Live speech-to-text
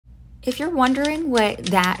If you're wondering what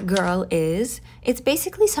that girl is, it's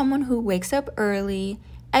basically someone who wakes up early,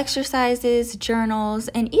 exercises, journals,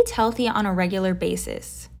 and eats healthy on a regular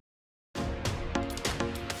basis.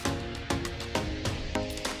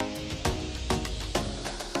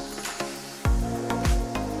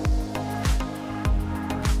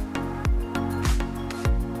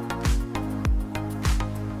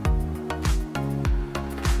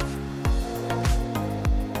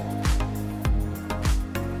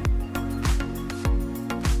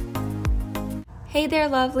 Hey there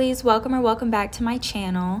lovelies, welcome back to my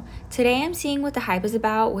channel. Today I'm seeing what the hype is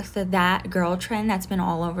about with the that girl trend that's been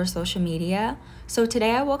all over social media. So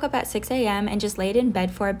today I woke up at 6 a.m. and just laid in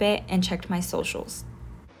bed for a bit and checked my socials.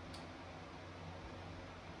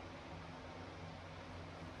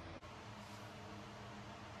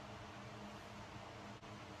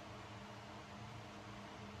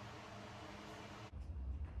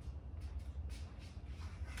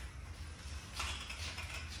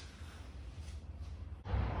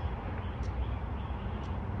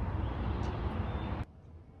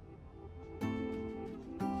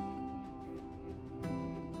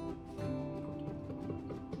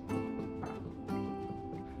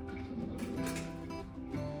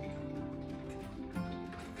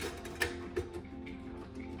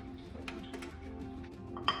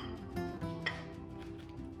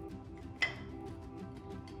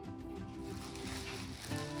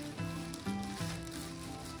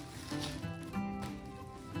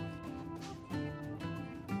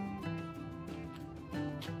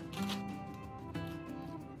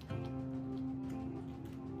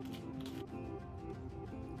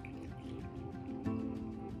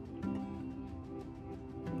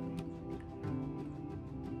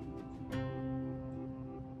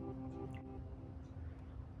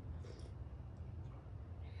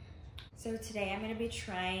 So today I'm going to be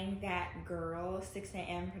trying that girl 6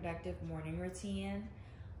 a.m. productive morning routine.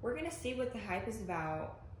 We're going to see what the hype is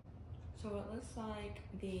about. So it looks like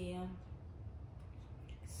the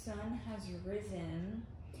sun has risen.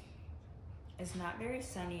 It's not very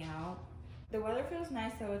sunny out. The weather feels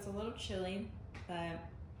nice though. It's a little chilly, but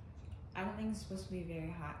I don't think it's supposed to be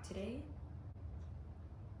very hot today.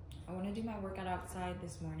 I want to do my workout outside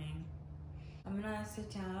this morning. I'm going to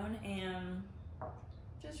sit down and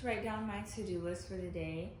just write down my to-do list for the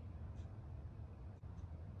day.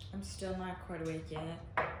 I'm still not quite awake yet.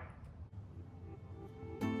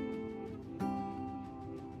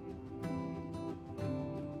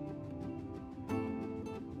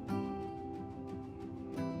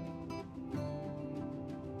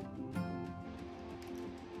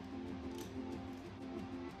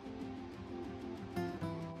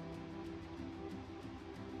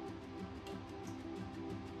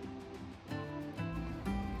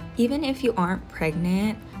 Even if you aren't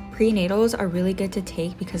pregnant, prenatals are really good to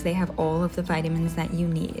take because they have all of the vitamins that you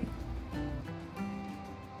need.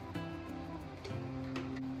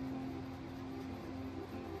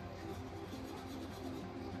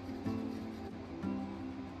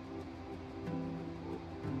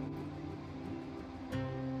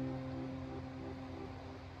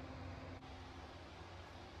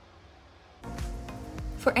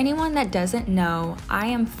 For anyone that doesn't know, I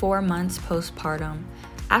am 4 months postpartum.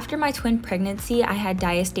 After my twin pregnancy, I had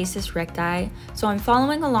diastasis recti, so I'm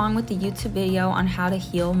following along with the YouTube video on how to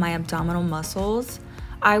heal my abdominal muscles.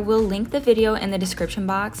 I will link the video in the description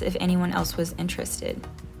box if anyone else was interested.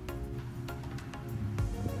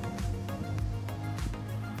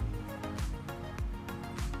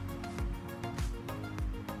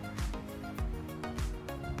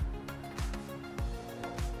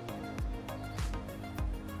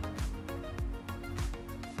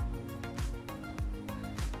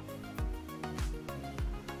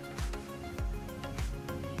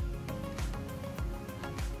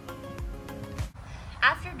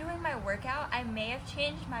 After doing my workout, I may have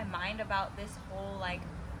changed my mind about this whole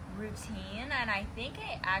routine, and I think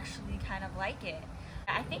I actually kind of like it.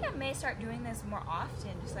 I think I may start doing this more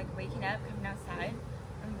often, just waking up, coming outside,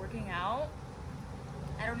 and working out.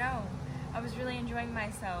 I don't know. I was really enjoying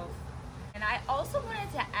myself. And I also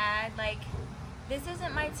wanted to add, this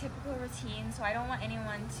isn't my typical routine, so I don't want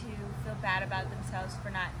anyone to feel bad about themselves for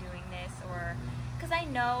not doing this, or because I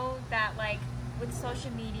know that with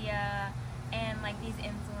social media and these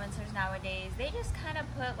influencers nowadays, they just kind of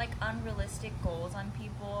put unrealistic goals on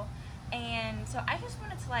people, and so I just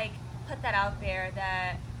wanted to put that out there,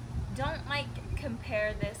 that don't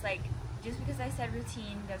compare this, just because I said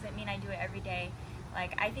routine doesn't mean I do it every day.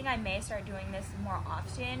 I think I may start doing this more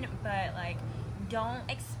often, but don't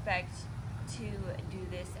expect to do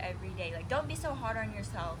this every day. Don't be so hard on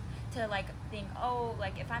yourself to think, oh,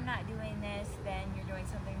 if I'm not doing this, then you're doing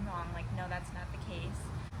something wrong.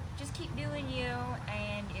 keep doing you,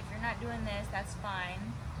 and if you're not doing this, that's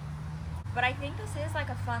fine. But I think this is like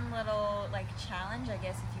a fun little like challenge, I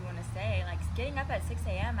guess, if you want to say. Like getting up at 6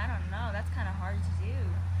 a.m., I don't know, that's kind of hard to do.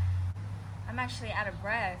 I'm actually out of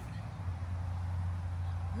breath.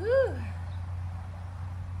 Whew.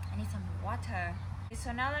 I need some water.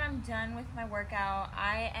 So now that I'm done with my workout,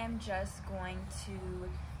 I am just going to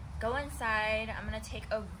go inside. I'm gonna take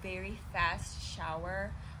a very fast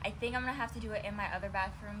shower. I think I'm gonna have to do it in my other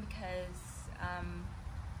bathroom because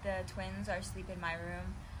the twins are asleep in my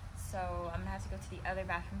room. So I'm gonna have to go to the other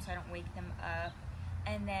bathroom so I don't wake them up.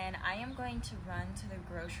 And then I am going to run to the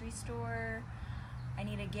grocery store. I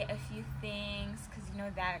need to get a few things because you know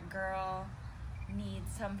that girl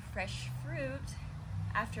needs some fresh fruit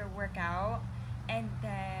after workout. And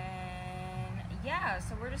then, yeah,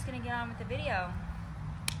 so we're just gonna get on with the video.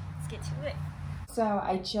 Let's get to it. So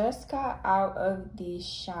I just got out of the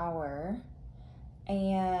shower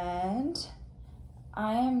and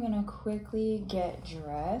I am gonna quickly get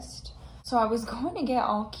dressed. So I was going to get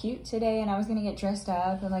all cute today and I was gonna get dressed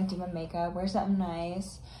up and like do my makeup, wear something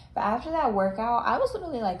nice. But after that workout, I was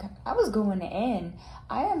literally like, I was going in.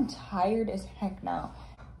 I am tired as heck now.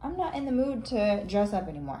 I'm not in the mood to dress up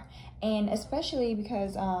anymore. And especially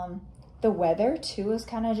because the weather too is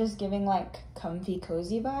kind of just giving like comfy,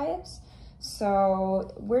 cozy vibes.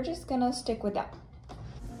 So we're just gonna stick with that.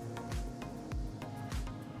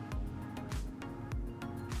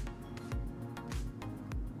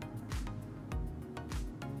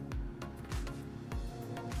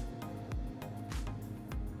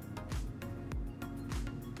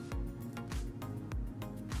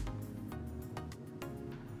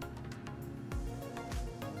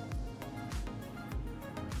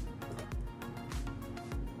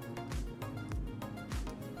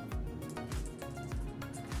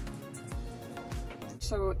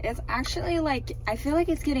 So it's actually like, I feel like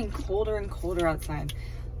it's getting colder and colder outside.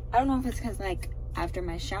 I don't know if it's because like after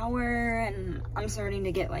my shower and I'm starting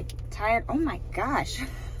to get like tired. Oh my gosh.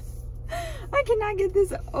 I cannot get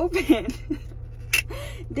this open.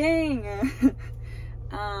 Dang.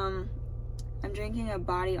 I'm drinking a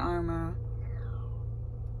Body Armor.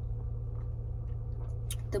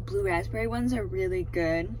 The blue raspberry ones are really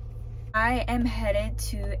good. I am headed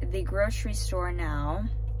to the grocery store now.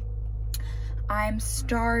 I'm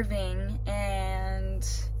starving and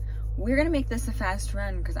we're gonna make this a fast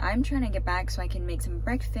run because I'm trying to get back so I can make some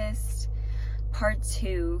breakfast part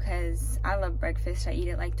 2 because I love breakfast. I eat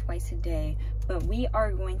it like twice a day, but we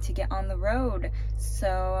are going to get on the road.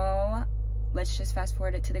 So let's just fast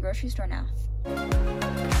forward it to the grocery store now.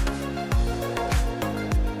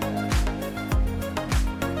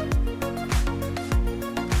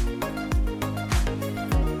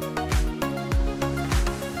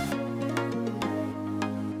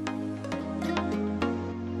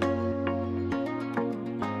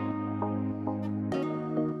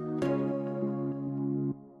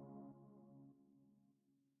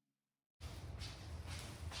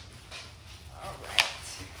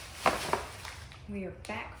 We are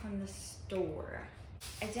back from the store.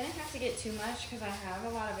 I didn't have to get too much because I have a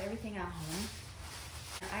lot of everything at home.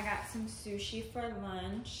 I got some sushi for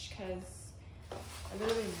lunch because I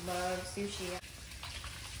literally love sushi.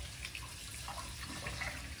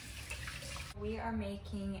 We are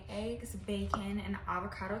making eggs, bacon, and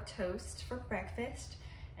avocado toast for breakfast.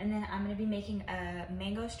 And then I'm gonna be making a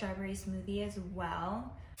mango strawberry smoothie as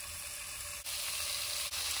well.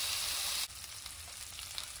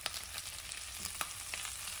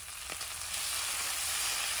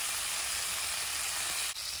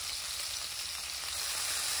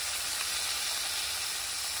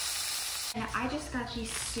 And I just got these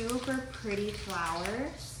super pretty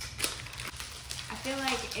flowers. I feel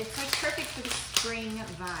like it's like perfect for the spring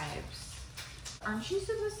vibes. Aren't you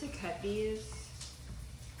supposed to cut these?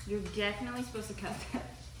 You're definitely supposed to cut them.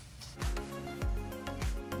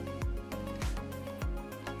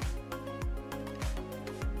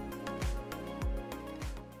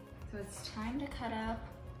 So it's time to cut up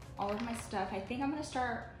all of my stuff. I think I'm gonna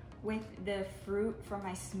start with the fruit for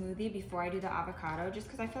my smoothie before I do the avocado, just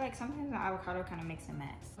because I feel like sometimes the avocado kind of makes a mess.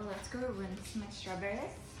 So let's go rinse my strawberries.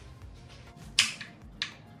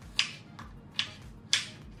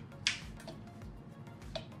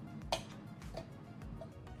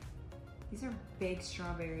 These are big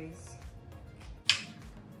strawberries.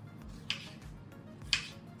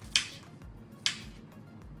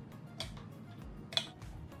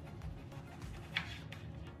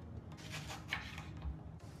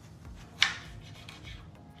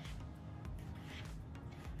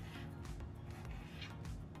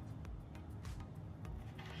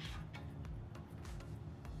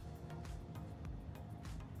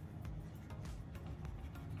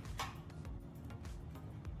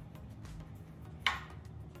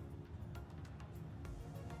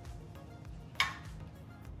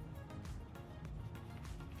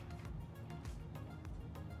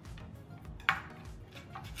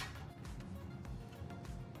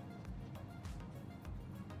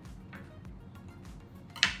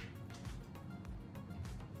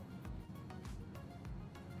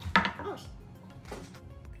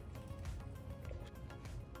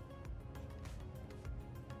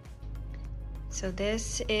 So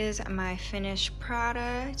this is my finished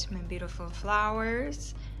product, my beautiful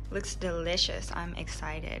flowers. Looks delicious. I'm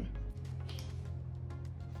excited.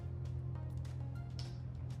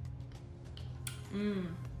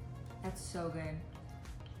 That's so good.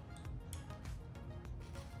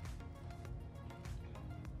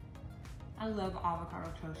 I love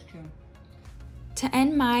avocado toast too. To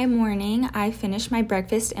end my morning, I finished my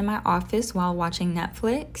breakfast in my office while watching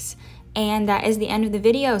Netflix. And that is the end of the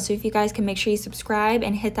video. So if you guys can make sure you subscribe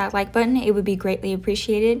and hit that like button, it would be greatly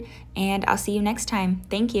appreciated. And I'll see you next time.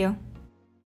 Thank you.